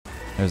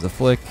There's the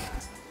flick.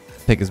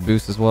 Take his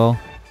boost as well.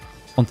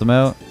 Punt him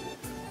out.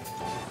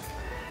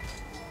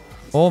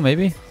 Oh,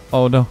 maybe?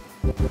 Oh, no.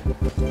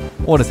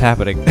 What is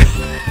happening?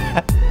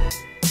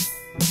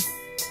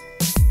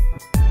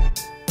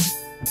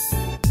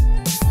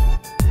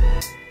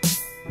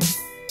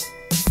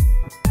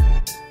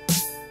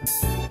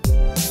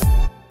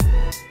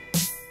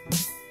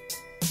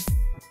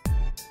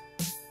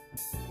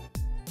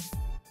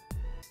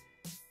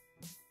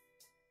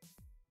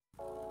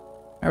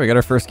 Alright, we got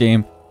our first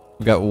game.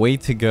 We got Way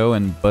to Go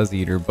and Buzz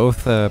Eater,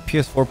 both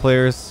PS4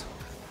 players.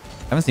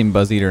 I haven't seen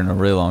Buzz Eater in a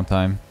really long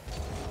time.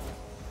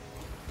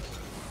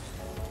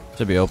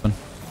 Should be open.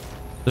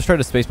 Just try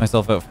to space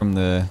myself out from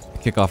the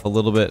kickoff a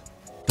little bit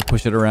to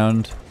push it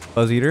around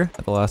Buzz Eater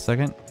at the last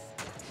second.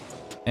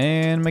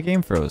 And my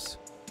game froze.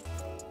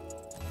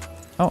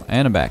 Oh,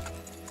 and I'm back.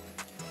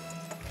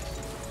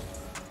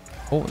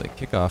 Oh, the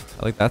kickoff.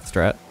 I like that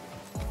strat.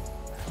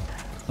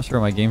 Not sure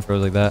why my game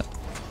froze like that.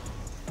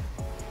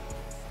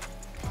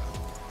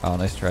 Oh,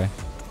 nice try.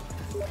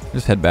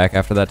 Just head back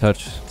after that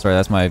touch. Sorry,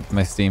 that's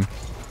my Steam.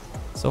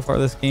 So far,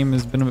 this game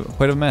has been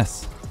quite a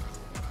mess.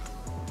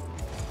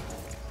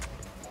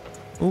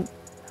 Ooh.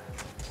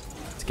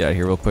 Let's get out of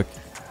here real quick.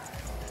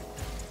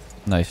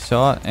 Nice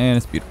shot, and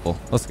it's beautiful.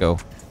 Let's go.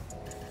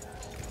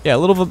 Yeah, a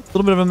little bit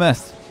of a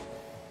mess.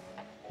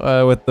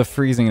 With the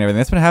freezing and everything.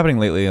 That's been happening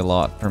lately a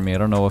lot for me. I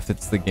don't know if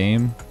it's the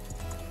game.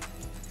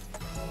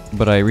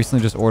 But I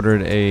recently just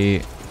ordered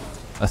a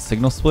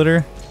signal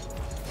splitter.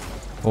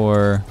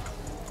 For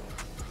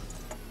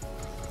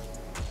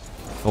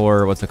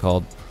what's it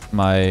called?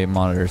 My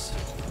monitors.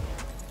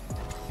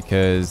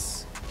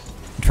 Because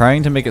I'm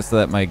trying to make it so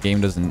that my game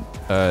doesn't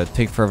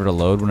take forever to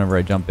load whenever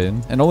I jump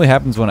in. And it only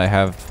happens when I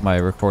have my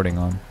recording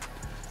on.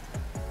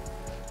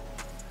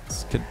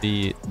 This could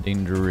be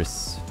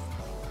dangerous.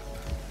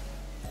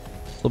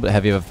 A little bit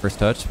heavy of a first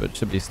touch, but it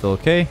should be still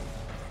okay.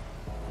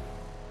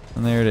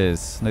 And there it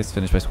is. Nice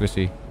finish by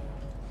Squishy.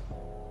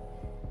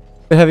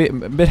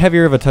 A bit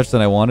heavier of a touch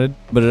than I wanted,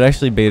 but it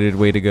actually baited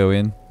Way to Go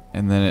in,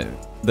 and then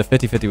the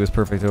 50-50 was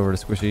perfect over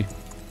to Squishy.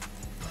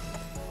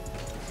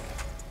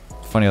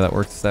 Funny how that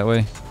works that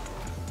way.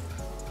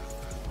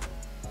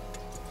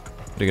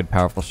 Pretty good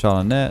powerful shot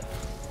on net.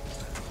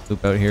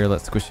 Loop out here,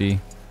 let Squishy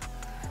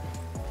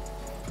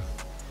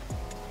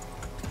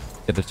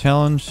get the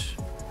challenge.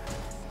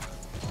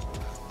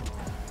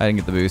 I didn't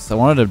get the boost. I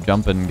wanted to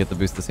jump and get the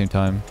boost at the same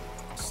time.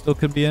 Still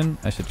could be in.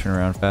 I should turn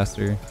around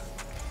faster.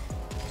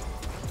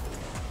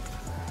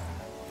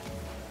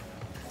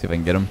 See if I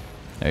can get him.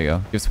 There you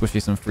go. Give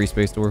Squishy some free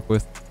space to work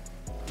with.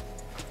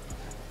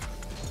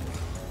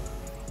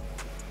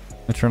 I'm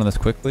gonna turn on this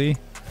quickly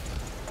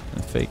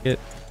and fake it.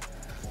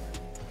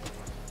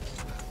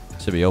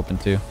 Should be open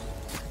too.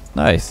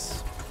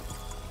 Nice.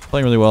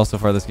 Playing really well so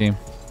far this game.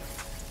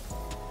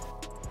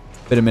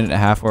 Been a minute and a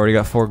half. Already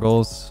got 4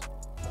 goals.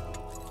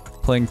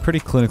 Playing pretty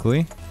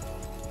clinically.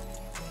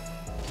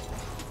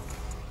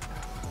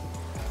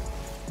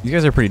 These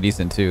guys are pretty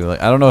decent too.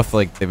 Like I don't know if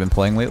like they've been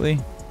playing lately,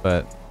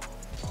 but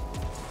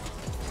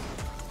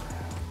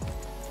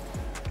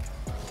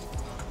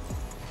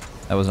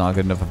that was not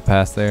good enough of a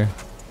pass there.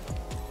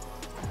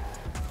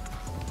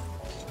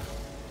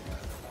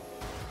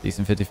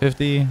 Decent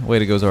 50-50. Way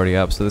to Go's already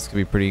up, so this could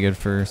be pretty good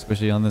for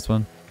Squishy on this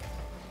one.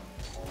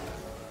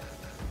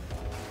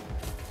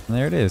 And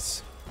there it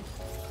is.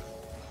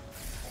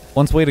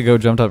 Once Way to Go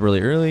jumped up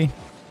really early,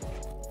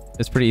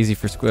 it's pretty easy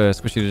for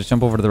Squishy to just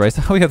jump over to the right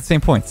side. Oh, we got the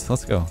same points.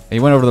 Let's go. He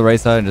went over to the right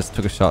side and just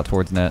took a shot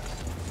towards net.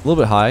 A little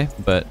bit high,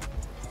 but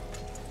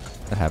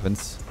that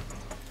happens.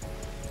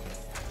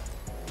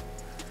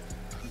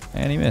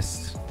 And he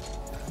missed.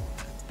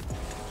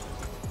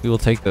 We will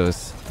take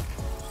those.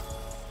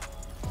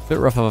 Bit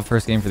rough of a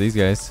first game for these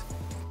guys.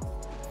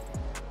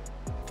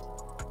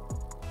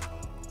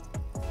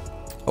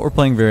 But we're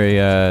playing very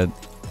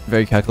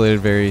very calculated,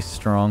 very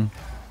strong.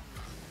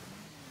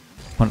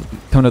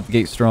 Coming out the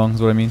gate strong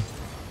is what I mean.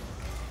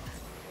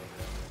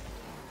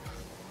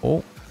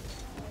 Oh.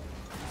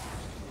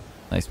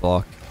 Nice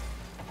block.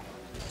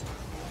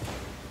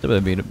 Did I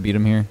beat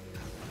him here.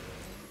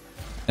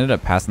 Ended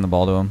up passing the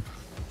ball to him.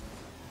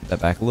 Get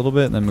that back a little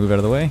bit and then move out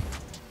of the way.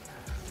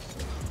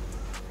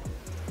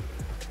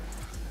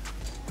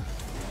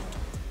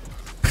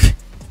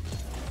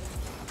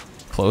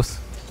 Close.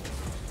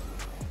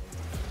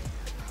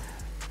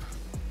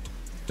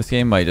 This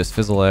game might just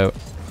fizzle out.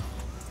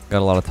 Got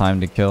a lot of time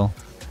to kill.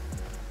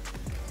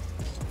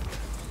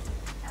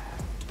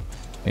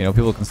 You know,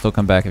 people can still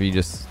come back if you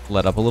just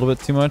let up a little bit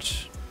too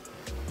much.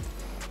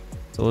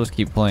 So we'll just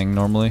keep playing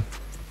normally.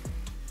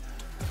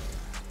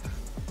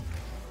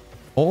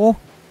 Oh!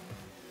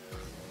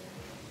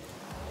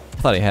 I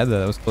thought he had that.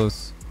 That was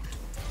close.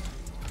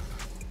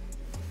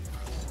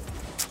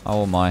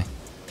 Oh my.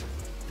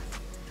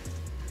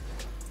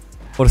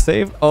 What a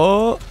save.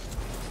 Oh!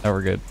 Now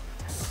we're good.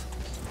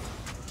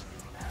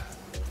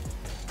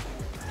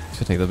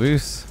 Should take the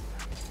boost.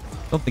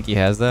 Don't think he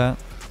has that.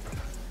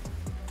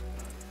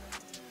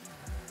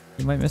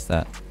 He might miss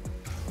that.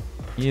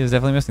 He is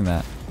definitely missing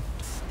that.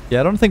 Yeah,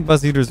 I don't think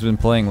Buzz Eater's been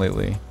playing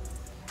lately.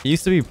 He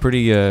used to be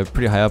pretty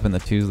high up in the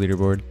 2s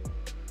leaderboard.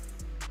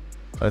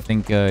 I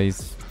think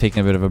he's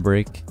taking a bit of a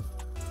break.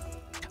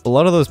 A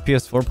lot of those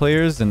PS4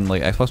 players and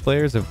like Xbox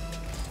players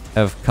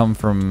have come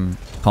from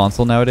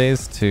console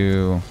nowadays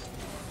to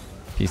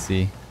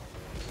PC.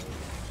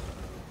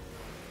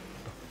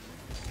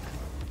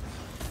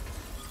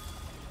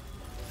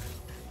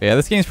 But yeah,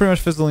 this game's pretty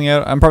much fizzling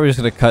out. I'm probably just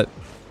gonna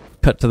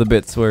cut to the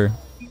bits where,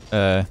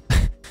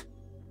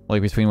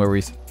 like between where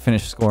we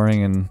finish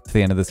scoring and to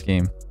the end of this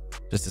game,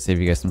 just to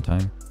save you guys some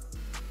time.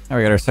 Now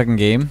we got our second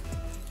game.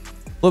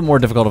 A little more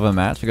difficult of a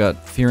match. We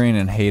got Furion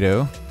and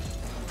Hato.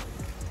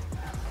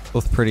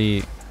 Both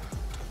pretty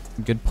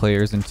good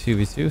players in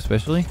 2v2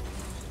 especially.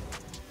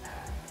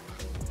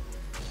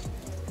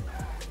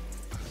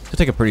 Should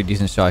take a pretty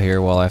decent shot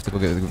here while I have to go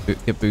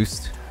get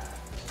boost.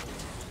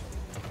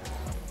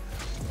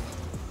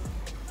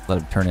 Let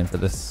him turn in for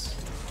this.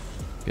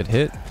 Good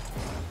hit.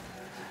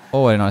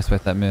 Oh, I did not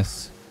expect that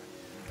miss.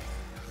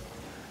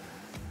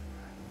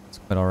 It's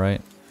quite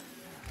alright.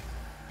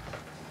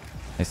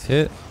 Nice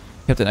hit.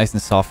 Kept it nice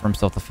and soft for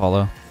himself to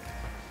follow.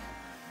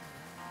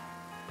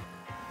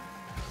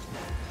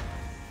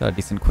 Got a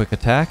decent quick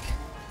attack.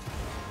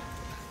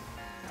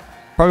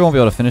 Probably won't be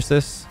able to finish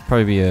this.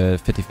 Probably be a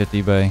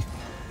 50-50 by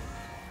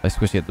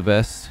Squishy at the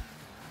best.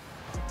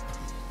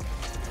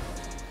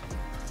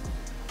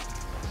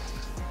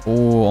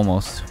 Oh,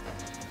 almost.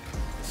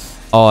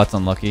 Oh, that's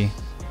unlucky.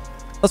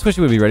 I Squishy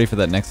would be ready for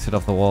that next hit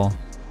off the wall.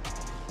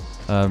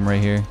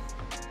 Right here.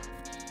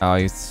 Oh,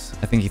 I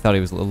think he thought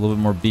he was a little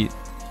bit more beat.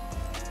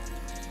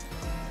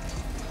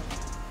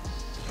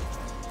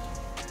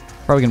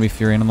 Probably gonna be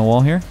Furion on the wall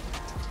here.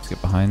 Just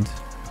get behind.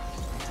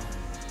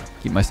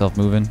 Keep myself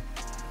moving.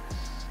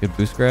 Good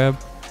boost grab.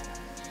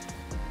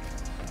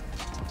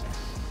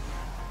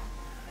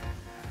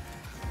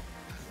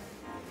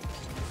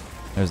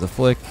 There's the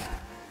flick.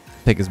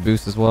 Take his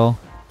boost as well.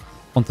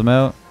 Want him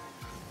out.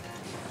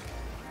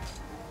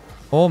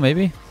 Oh,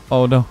 maybe?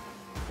 Oh, no.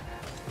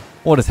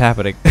 What is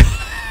happening?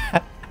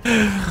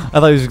 I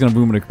thought he was just gonna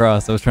boom it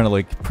across. I was trying to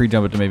like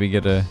pre-jump it to maybe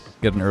get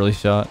an early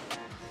shot.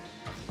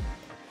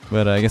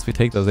 But I guess we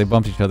take those. They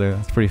bumped each other.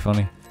 That's pretty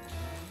funny.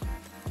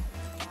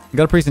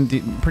 Got a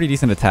pretty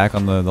decent attack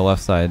on the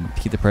left side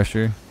to keep the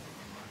pressure.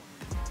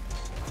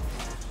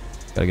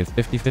 Gotta get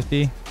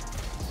 50-50.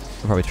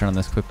 I'll probably turn on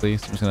this quickly,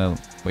 so I'm just gonna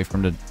wait for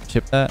him to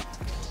chip that.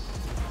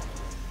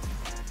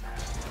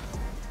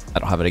 I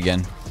don't have it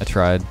again. I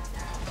tried.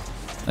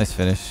 Nice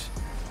finish.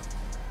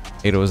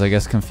 Hato was, I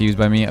guess, confused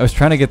by me. I was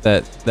trying to get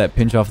that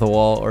pinch off the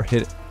wall or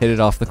hit it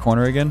off the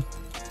corner again.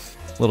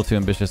 A little too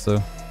ambitious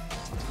though.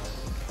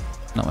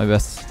 Not my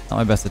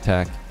best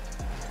attack.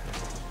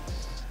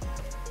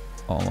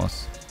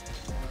 Almost.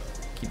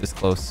 Keep this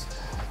close.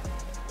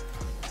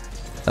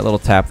 That little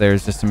tap there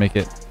is just to make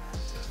it.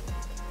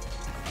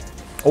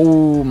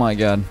 Oh my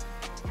god.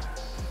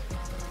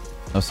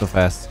 That was so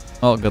fast.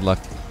 Oh, good luck.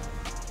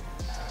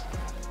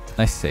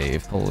 Nice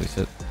save. Holy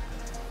shit.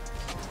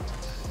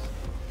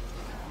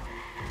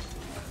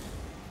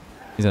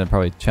 He's gonna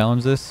probably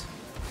challenge this.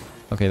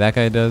 Okay, that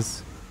guy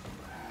does.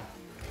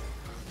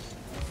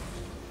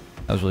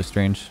 That was really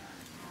strange.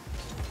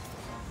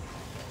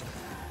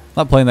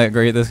 Not playing that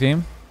great this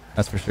game,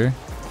 that's for sure.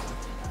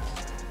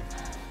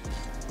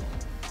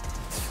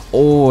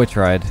 Oh, I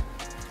tried. I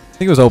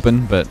think it was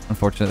open, but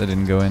unfortunately it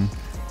didn't go in.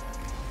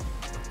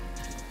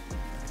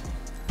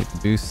 Take the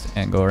boost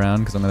and go around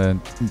because I'm gonna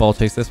ball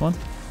chase this one.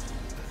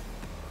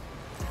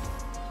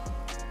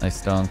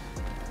 Nice dunk.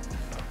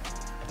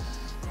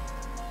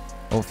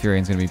 Oh,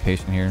 Furion's gonna be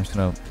patient here. I'm just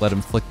gonna let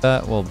him flick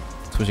that while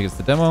Squishy gets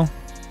the demo.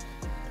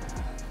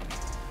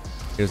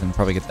 He's gonna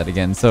probably get that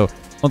again. So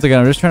once again,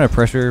 I'm just trying to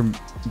pressure,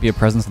 be a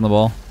presence on the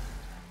ball.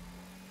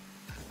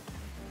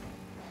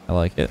 I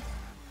like it.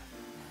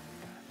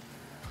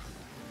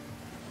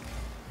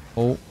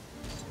 Oh.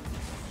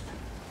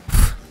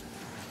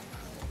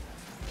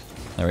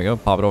 There we go.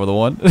 Pop it over the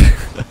one.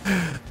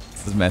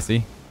 This is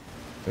messy.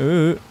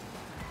 There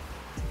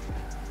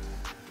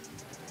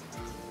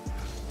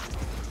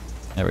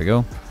we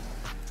go.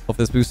 Hope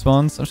this boost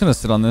spawns. I'm just gonna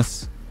sit on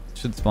this.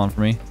 Should spawn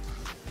for me.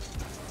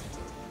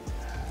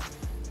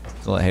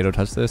 So let Hato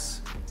touch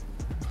this.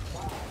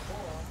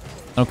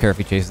 I don't care if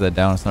he chases that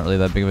down. It's not really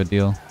that big of a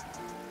deal.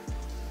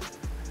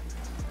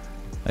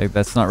 Like,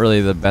 that's not really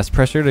the best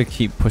pressure to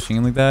keep pushing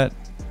in like that.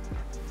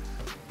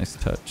 Nice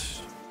touch.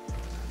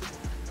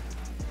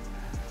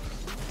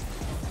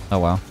 Oh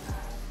wow.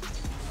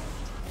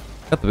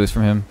 Got the boost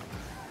from him.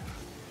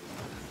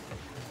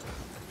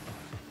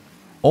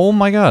 Oh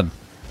my god.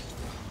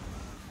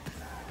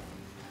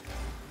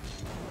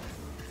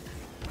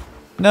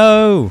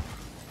 No!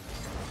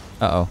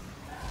 Uh-oh.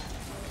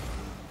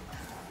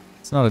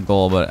 It's not a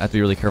goal, but I have to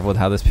be really careful with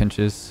how this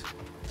pinches.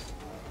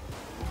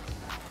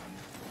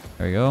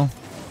 There we go.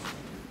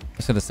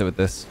 Just gonna sit with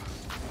this.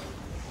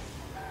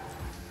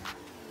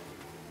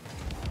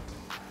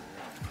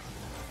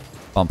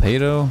 Bump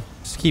Hato.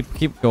 Just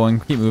keep going,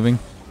 keep moving.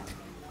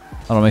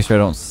 I want to make sure I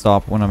don't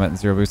stop when I'm at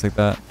 0 boost like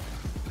that.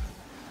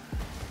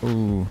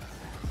 Ooh.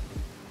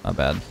 Not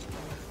bad.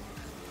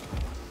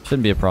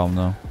 Shouldn't be a problem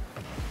though.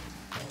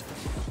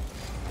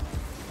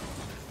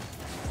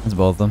 That's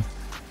both of them.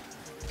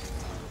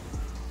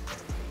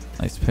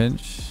 Nice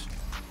pinch.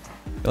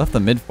 They left the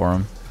mid for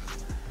him.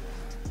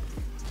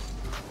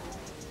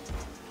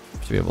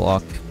 Should be a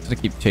block.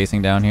 Just keep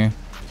chasing down here.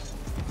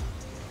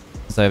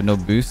 Since I have no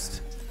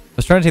boost. I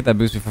was trying to take that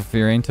boost before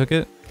Furiane took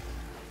it.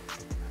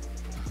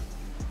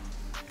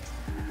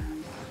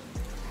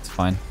 It's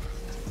fine.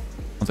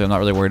 Honestly, I'm not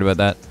really worried about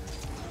that.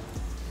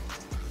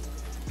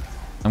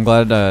 I'm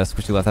glad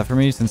Squishy left that for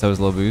me since I was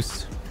low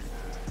boost.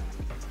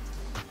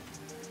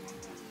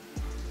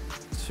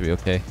 Should be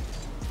okay.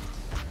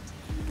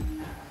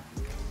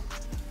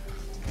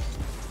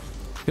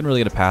 Couldn't really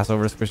get a pass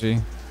over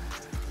Squishy.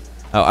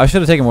 Oh, I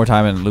should have taken more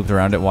time and looped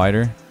around it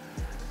wider.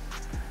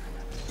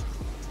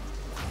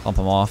 Bump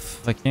him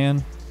off if I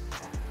can.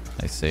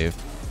 Nice save.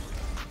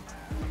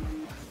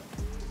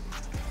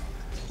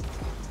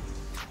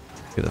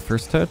 Get the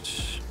first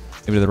touch.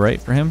 Maybe to the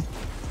right for him.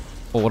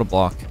 Oh, what a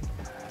block.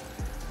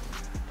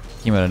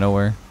 Came out of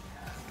nowhere.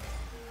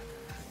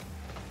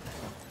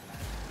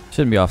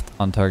 Shouldn't be off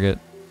on target.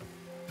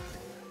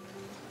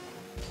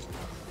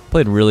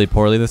 Played really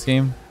poorly this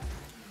game.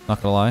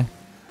 Not gonna lie.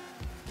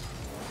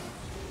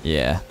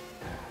 Yeah.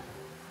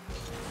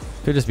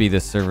 Could just be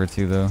this server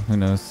too though. Who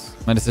knows?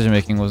 My decision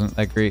making wasn't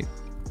that great.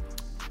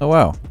 Oh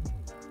wow.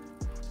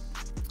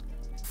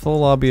 Full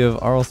lobby of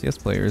Rlcs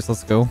players.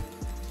 Let's go.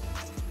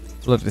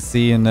 We'll have to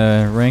see in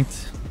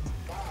ranked.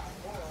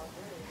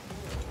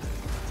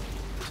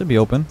 Should be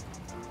open.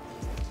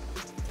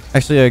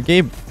 Actually,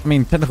 Gabe, I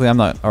mean, technically I'm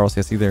not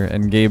Rlcs either,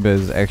 and Gabe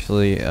is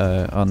actually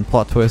on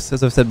Plot Twist,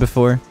 as I've said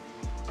before.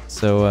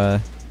 So,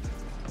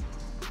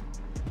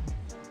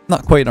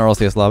 not quite an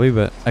Rlcs lobby,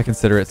 but I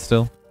consider it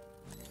still.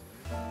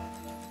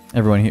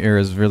 Everyone here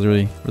is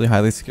really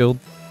highly skilled.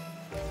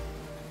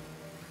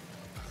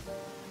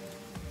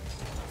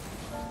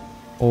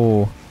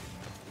 Oh.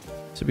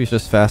 Should be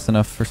just fast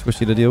enough for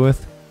Squishy to deal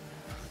with.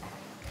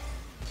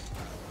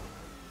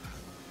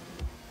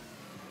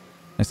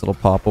 Nice little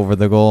pop over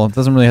the goal. It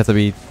doesn't really have to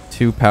be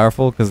too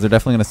powerful because they're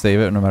definitely going to save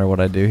it no matter what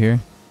I do here.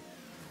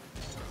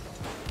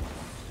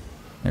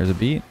 There's a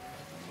beat.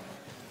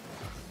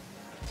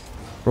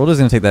 Rolda's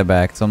going to take that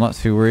back, so I'm not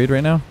too worried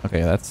right now.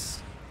 Okay, that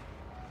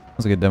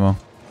was a good demo.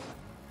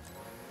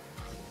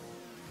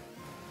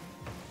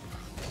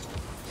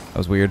 That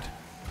was weird.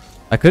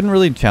 I couldn't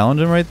really challenge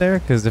him right there,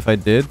 because if I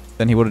did,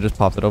 then he would have just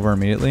popped it over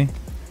immediately.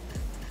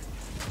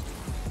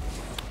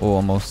 Oh,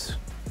 almost.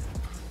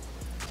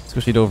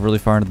 Squishy dove really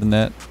far into the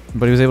net,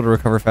 but he was able to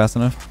recover fast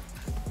enough.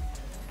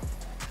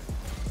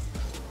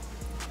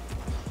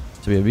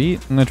 Should be a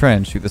beat. I'm going to try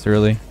and shoot this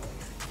early.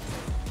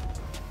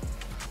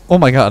 Oh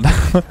my god.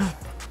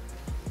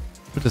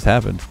 What just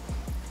happened?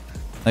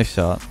 Nice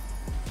shot.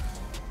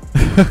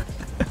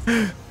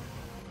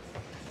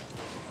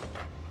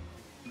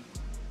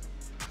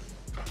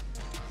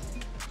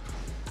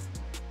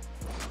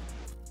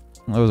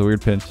 That was a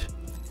weird pinch.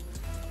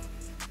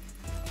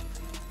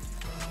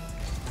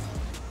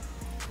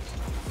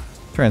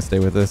 Try and stay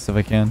with this if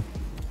I can.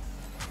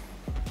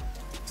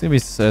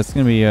 It's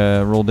gonna be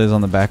Rolda's on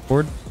the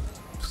backboard.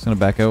 Just gonna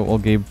back out while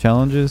Gabe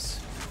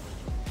challenges.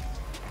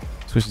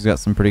 Squishy's got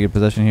some pretty good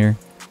possession here.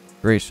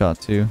 Great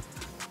shot too.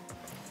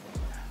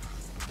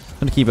 I'm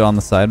gonna keep it on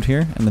the side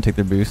here and then take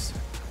their boost.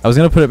 I was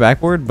gonna put it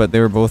backboard, but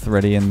they were both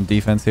ready in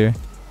defense here,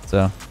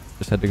 so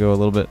just had to go a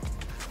little bit.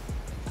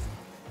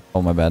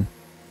 Oh my bad.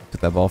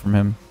 Took that ball from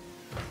him.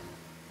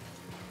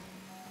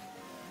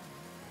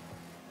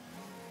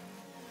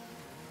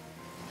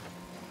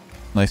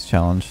 Nice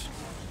challenge.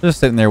 Just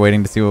sitting there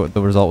waiting to see what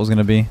the result was going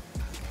to be.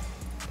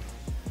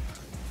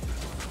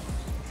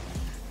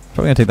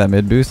 Probably going to take that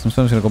mid boost. I'm just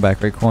going to go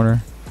back right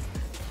corner.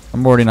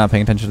 I'm already not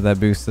paying attention to that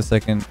boost the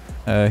second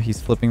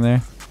he's flipping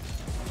there.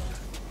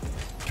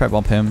 Try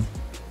bump him.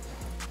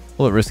 A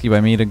little bit risky by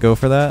me to go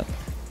for that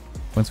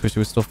when Squishy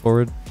was still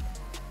forward.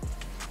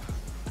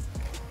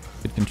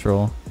 Good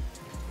control.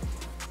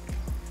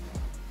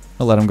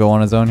 I'll let him go on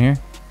his own here.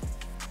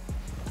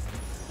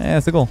 Yeah,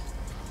 it's a goal.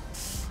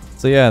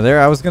 So yeah, there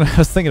I was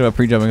thinking about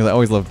pre-jumping because I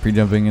always love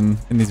pre-jumping in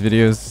these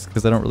videos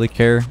because I don't really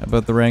care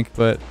about the rank,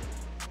 but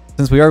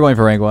since we are going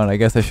for rank 1, I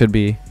guess I should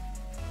be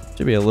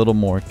a little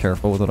more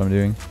careful with what I'm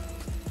doing.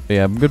 But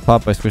yeah, good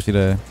pop by Squishy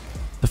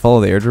to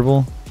follow the air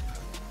dribble.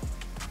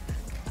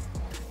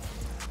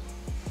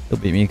 He'll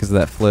beat me because of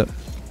that flip.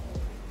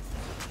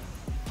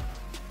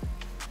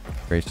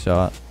 Great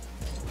shot.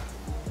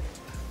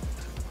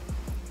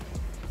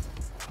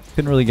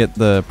 Couldn't really get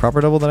the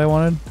proper double that I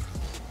wanted.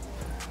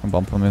 I'll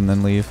bump him and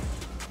then leave.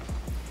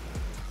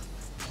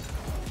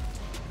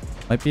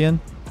 Might be in.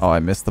 Oh, I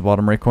missed the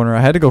bottom right corner.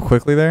 I had to go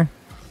quickly there.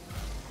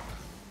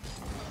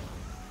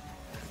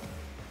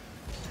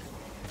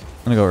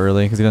 I'm gonna go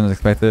early because he doesn't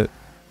expect it.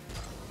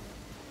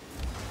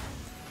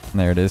 And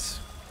there it is.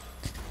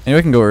 Anyway,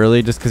 I can go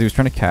early just because he was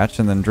trying to catch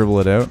and then dribble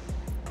it out.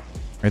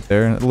 Right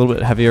there. A little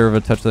bit heavier of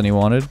a touch than he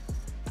wanted.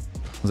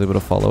 I was able to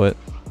follow it.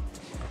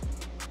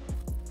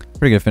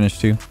 Pretty good finish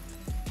too.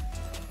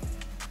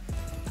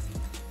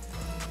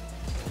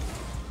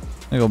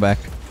 I'm gonna go back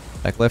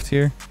left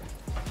here.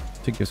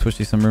 Should give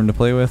Swishy some room to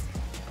play with.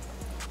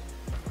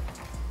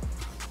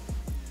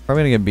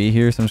 Probably gonna get B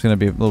here, so I'm just gonna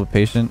be a little bit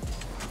patient.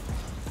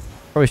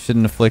 Probably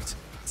shouldn't afflict.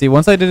 See,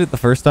 once I did it the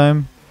first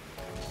time,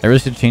 I really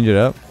should change it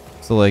up.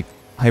 So like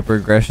hyper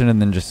aggression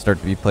and then just start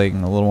to be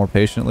playing a little more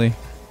patiently.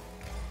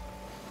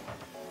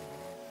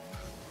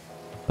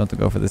 Don't have to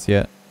go for this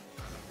yet.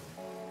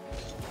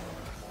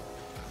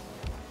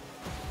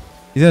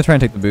 He's gonna try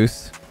and take the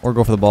boost or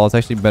go for the ball. It's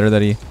actually better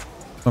that he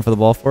went for the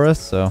ball for us,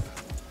 so.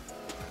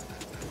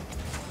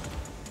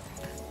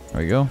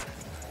 There we go.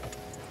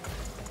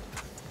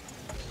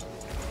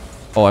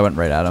 Oh, I went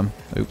right at him.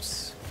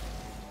 Oops.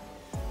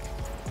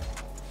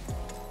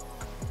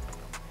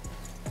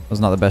 That was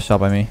not the best shot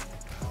by me.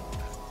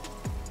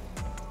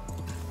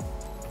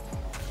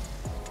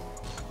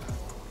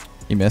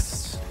 He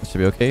missed. That should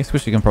be okay.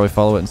 Swishy can probably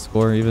follow it and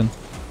score even.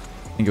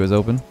 I think it was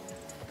open.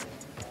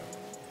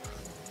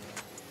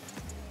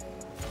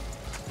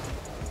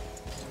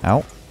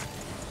 Ow.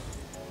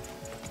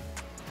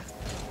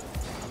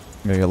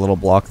 I'm gonna get a little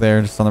block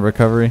there just on the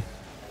recovery.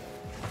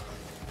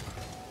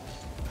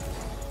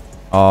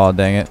 Oh,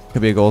 dang it.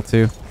 Could be a goal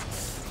too.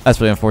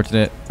 That's really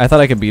unfortunate. I thought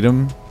I could beat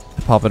him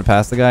to pop it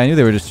past the guy. I knew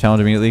they would just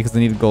challenge immediately because they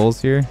needed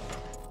goals here.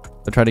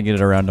 I tried to get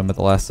it around him at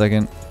the last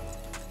second.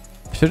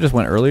 I should have just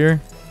went earlier.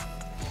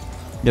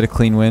 Get a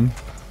clean win.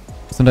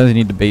 Sometimes you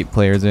need to bait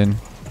players in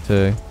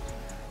to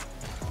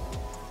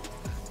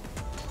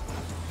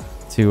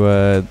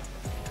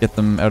get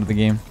them out of the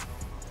game.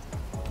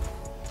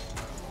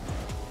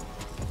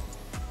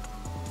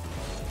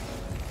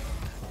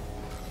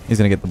 He's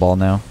gonna get the ball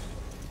now.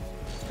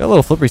 Got a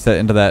little flip reset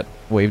into that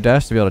wave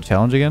dash to be able to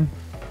challenge again.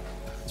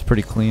 It's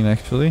pretty clean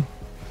actually.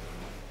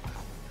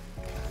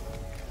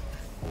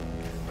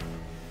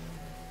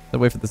 I'll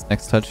wait for this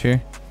next touch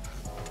here.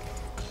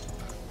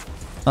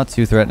 Not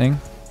too threatening.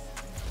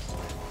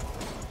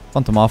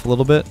 Bumped him off a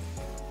little bit.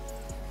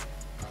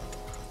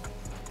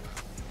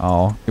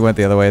 Oh, he went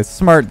the other way. It's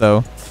smart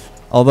though.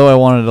 Although I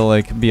wanted to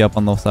like be up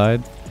on the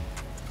side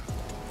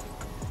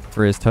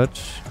for his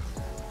touch.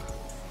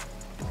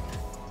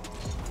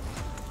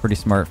 Pretty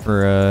smart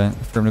for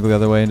him to go the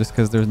other way just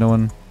because there's no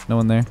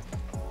one there.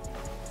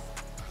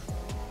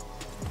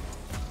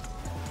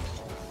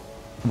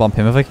 I'll bump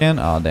him if I can.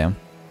 Oh damn.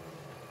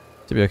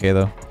 Should be okay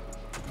though.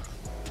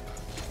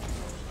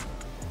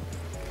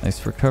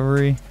 Nice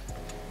recovery.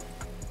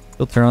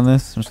 He'll turn on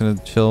this. I'm just gonna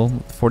chill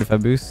with the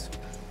 45 boost.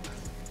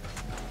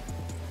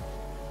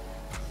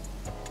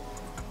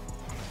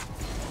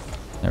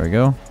 There we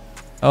go.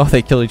 Oh,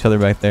 they killed each other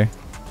back there.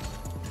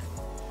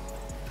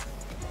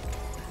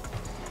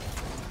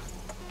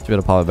 Should be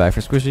able to pop it back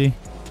for Squishy.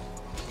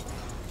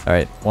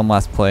 Alright, one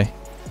last play.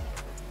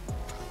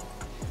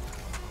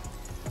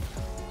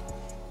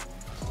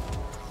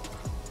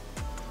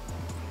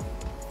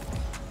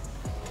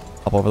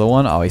 Up over the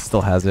one. Oh, he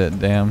still has it.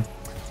 Damn.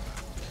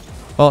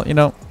 Well, you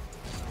know,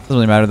 doesn't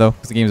really matter though,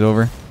 because the game's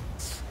over.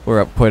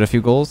 We're up quite a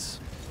few goals.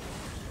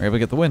 We're able to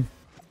get the win.